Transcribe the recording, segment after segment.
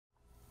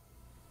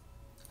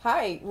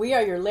Hi, we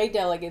are your lay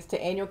delegates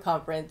to annual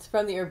conference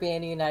from the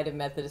Urbana United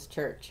Methodist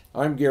Church.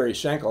 I'm Gary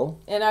Schenkel.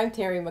 And I'm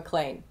Terry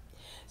McLean.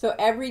 So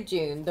every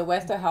June, the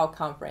West Ohio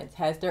Conference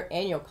has their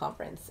annual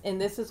conference,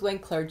 and this is when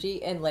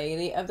clergy and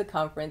laity of the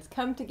conference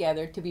come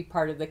together to be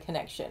part of the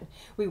connection.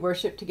 We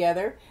worship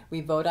together,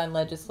 we vote on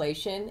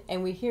legislation,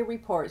 and we hear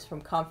reports from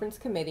conference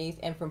committees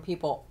and from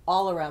people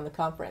all around the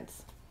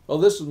conference. Well,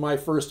 this was my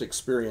first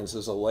experience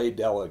as a lay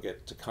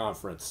delegate to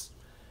conference.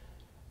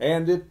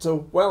 And it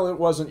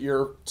wasn't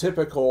your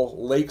typical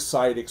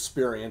lakeside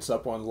experience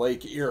up on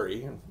Lake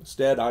Erie.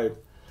 Instead, I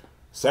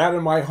sat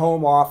in my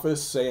home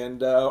office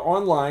and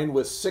online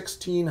with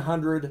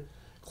 1,600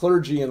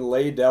 clergy and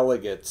lay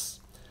delegates.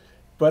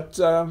 But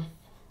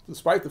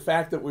despite the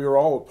fact that we were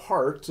all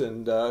apart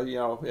and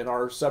in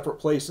our separate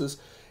places,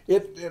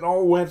 it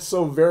all went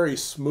so very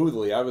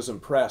smoothly. I was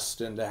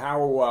impressed and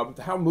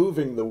how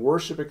moving the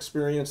worship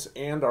experience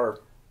and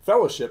our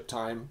fellowship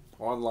time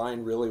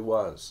online really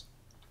was.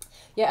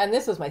 Yeah, and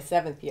this was my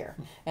 7th year,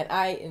 and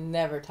I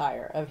never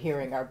tire of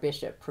hearing our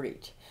bishop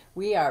preach.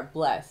 We are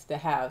blessed to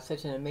have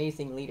such an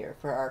amazing leader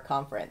for our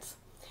conference.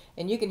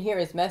 And you can hear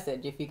his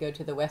message if you go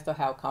to the West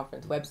Ohio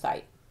Conference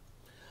website.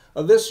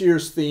 This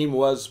year's theme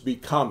was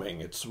becoming.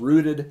 It's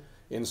rooted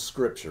in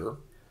Scripture,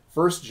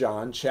 1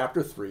 John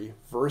chapter 3,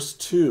 verse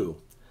 2.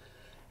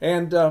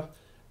 And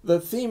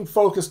the theme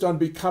focused on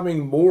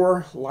becoming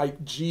more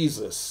like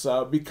Jesus,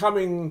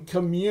 becoming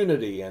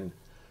community and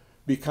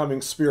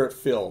becoming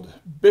spirit-filled.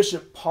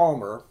 Bishop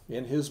Palmer,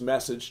 in his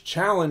message,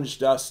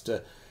 challenged us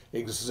to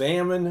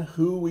examine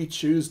who we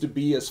choose to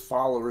be as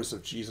followers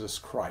of Jesus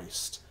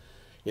Christ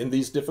in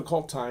these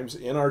difficult times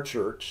in our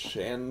church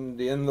and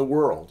in the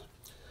world.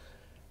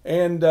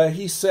 And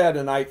he said,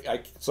 and I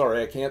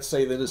can't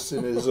say this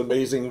in his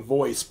amazing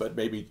voice, but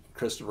maybe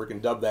Christopher can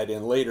dub that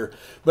in later.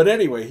 But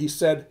anyway, he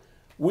said,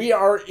 we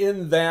are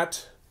in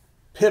that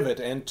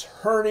pivot and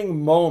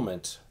turning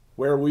moment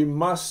where we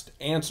must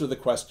answer the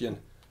question,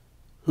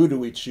 who do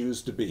we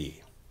choose to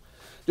be?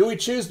 Do we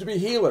choose to be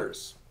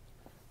healers,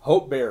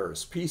 hope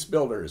bearers, peace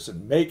builders,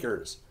 and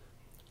makers,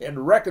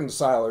 and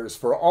reconcilers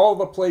for all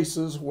the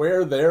places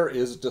where there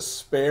is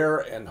despair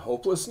and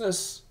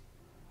hopelessness?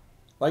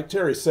 Like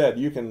Terry said,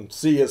 you can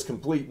see his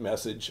complete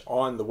message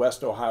on the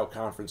West Ohio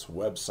Conference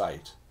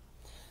website.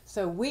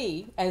 So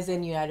we, as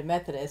in United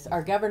Methodists,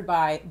 are governed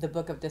by the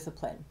Book of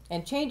Discipline,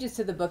 and changes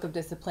to the Book of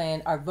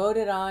Discipline are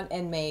voted on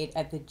and made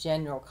at the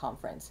General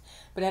Conference.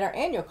 But at our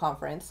annual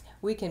conference,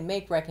 we can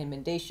make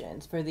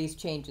recommendations for these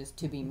changes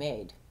to be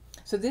made.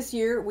 So this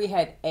year, we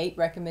had 8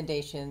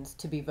 recommendations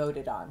to be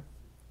voted on.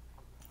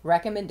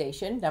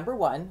 Recommendation number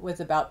 1 was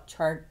about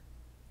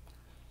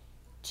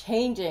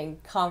changing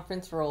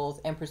conference rules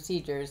and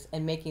procedures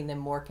and making them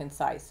more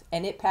concise,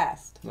 and it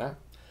passed. Yeah.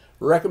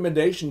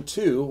 Recommendation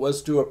 2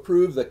 was to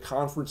approve the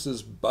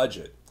conference's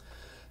budget.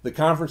 The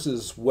conference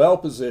is well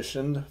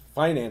positioned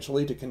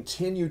financially to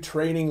continue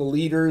training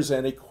leaders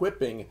and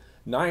equipping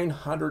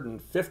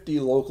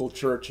 950 local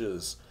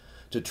churches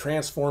to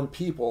transform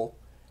people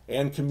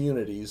and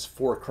communities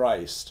for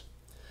Christ.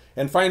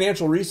 And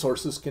financial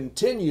resources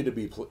continue to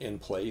be in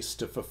place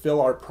to fulfill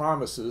our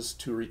promises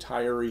to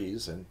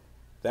retirees, and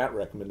that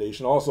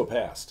recommendation also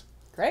passed.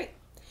 Great.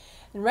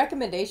 And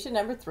recommendation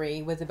number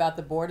 3 was about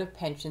the Board of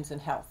Pensions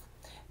and Health.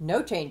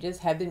 No changes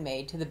have been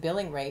made to the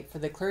billing rate for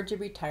the Clergy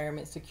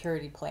Retirement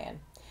Security Plan.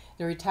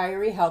 The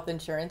retiree health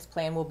insurance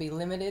plan will be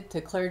limited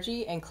to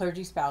clergy and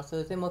clergy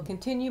spouses and will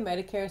continue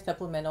Medicare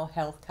supplemental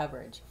health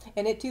coverage.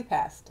 And it too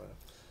passed.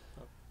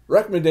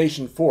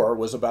 Recommendation 4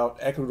 was about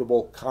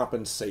equitable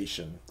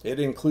compensation. It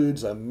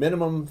includes a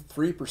minimum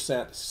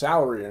 3%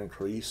 salary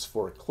increase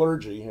for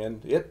clergy,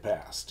 and it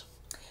passed.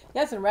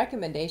 Yes, and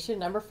recommendation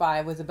number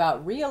 5 was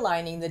about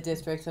realigning the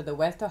districts of the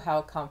West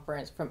Ohio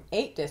Conference from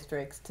 8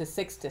 districts to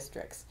 6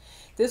 districts.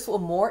 This will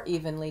more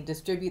evenly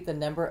distribute the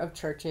number of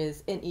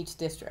churches in each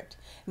district.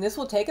 And this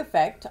will take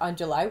effect on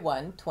July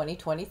 1,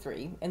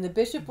 2023, and the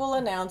bishop will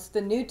announce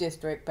the new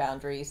district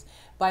boundaries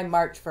by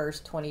March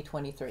 1st,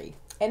 2023.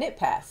 And it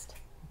passed.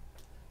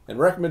 And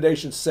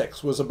recommendation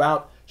 6 was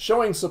about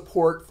showing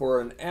support for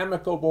an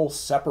amicable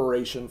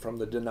separation from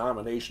the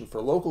denomination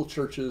for local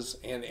churches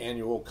and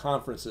annual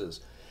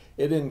conferences.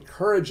 It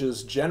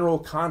encourages General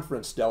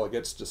Conference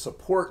delegates to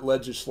support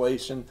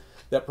legislation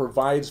that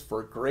provides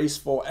for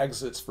graceful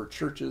exits for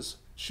churches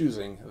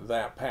choosing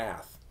that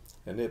path.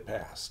 And it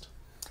passed.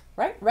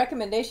 Right.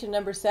 Recommendation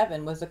number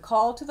 7 was a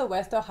call to the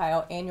West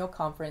Ohio Annual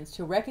Conference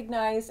to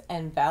recognize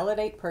and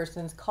validate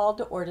persons called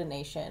to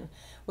ordination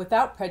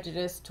without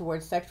prejudice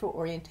towards sexual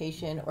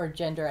orientation or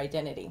gender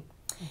identity.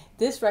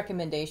 This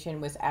recommendation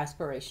was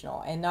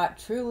aspirational and not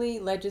truly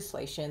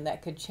legislation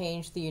that could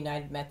change the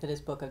United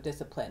Methodist Book of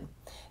Discipline.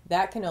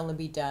 That can only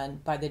be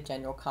done by the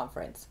General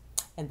Conference,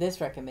 and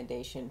this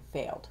recommendation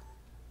failed.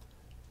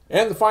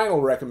 And the final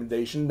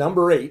recommendation,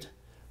 number 8,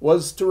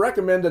 was to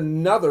recommend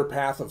another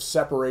path of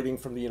separating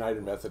from the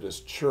United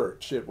Methodist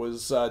Church. It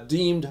was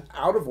deemed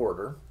out of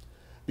order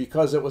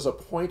because it was a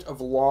point of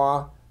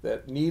law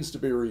that needs to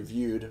be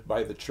reviewed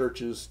by the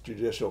church's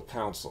judicial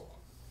council.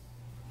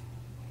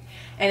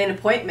 And in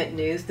appointment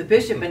news, the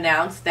bishop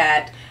announced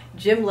that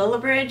Jim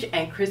Lillibridge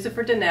and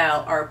Christopher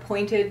Donnell are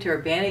appointed to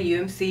Urbana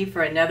UMC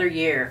for another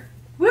year.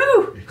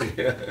 Woo!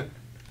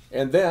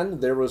 And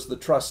then there was the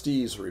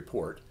trustees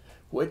report,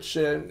 which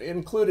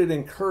included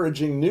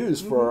encouraging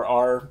news for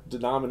our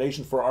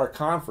denomination, for our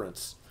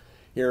conference.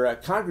 Here,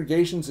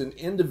 congregations and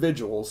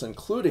individuals,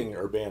 including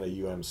Urbana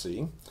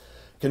UMC,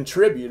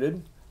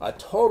 contributed a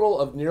total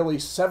of nearly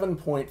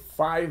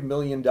 $7.5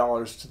 million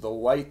to the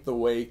Light the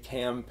Way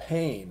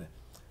campaign.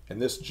 And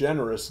this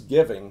generous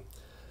giving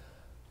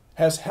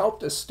has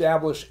helped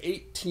establish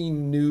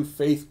 18 new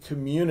faith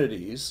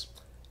communities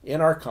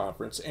in our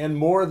conference and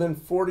more than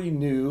 40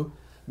 new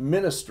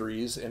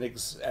ministries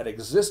at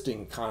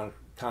existing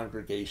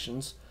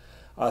congregations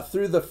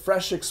through the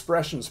Fresh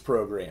Expressions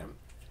program.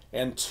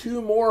 And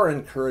two more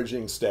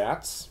encouraging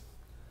stats.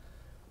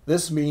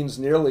 This means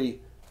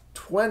nearly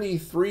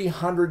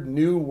 2,300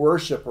 new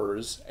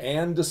worshipers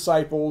and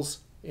disciples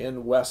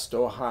in West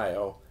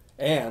Ohio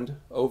and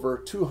over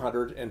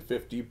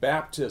 250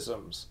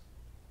 baptisms.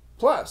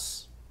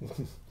 Plus,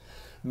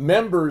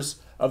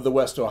 members of the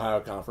West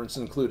Ohio Conference,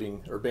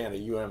 including Urbana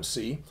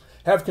UMC,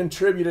 have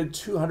contributed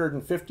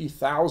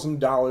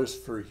 $250,000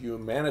 for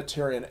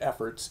humanitarian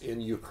efforts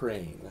in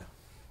Ukraine.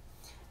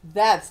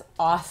 That's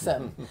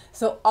awesome.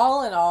 So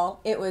all in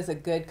all, it was a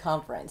good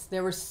conference.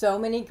 There were so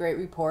many great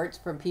reports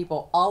from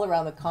people all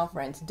around the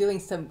conference doing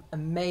some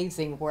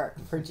amazing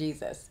work for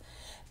Jesus.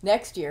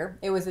 Next year,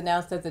 it was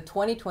announced that the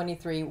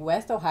 2023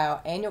 West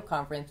Ohio Annual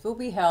Conference will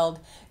be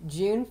held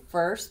June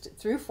 1st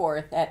through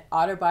 4th at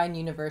Otterbein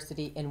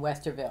University in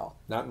Westerville.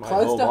 Not in my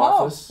Close home to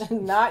office.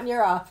 Home. Not in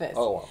your office.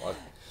 Oh, well,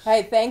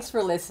 Hey, thanks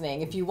for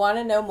listening. If you want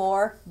to know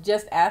more,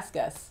 just ask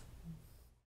us.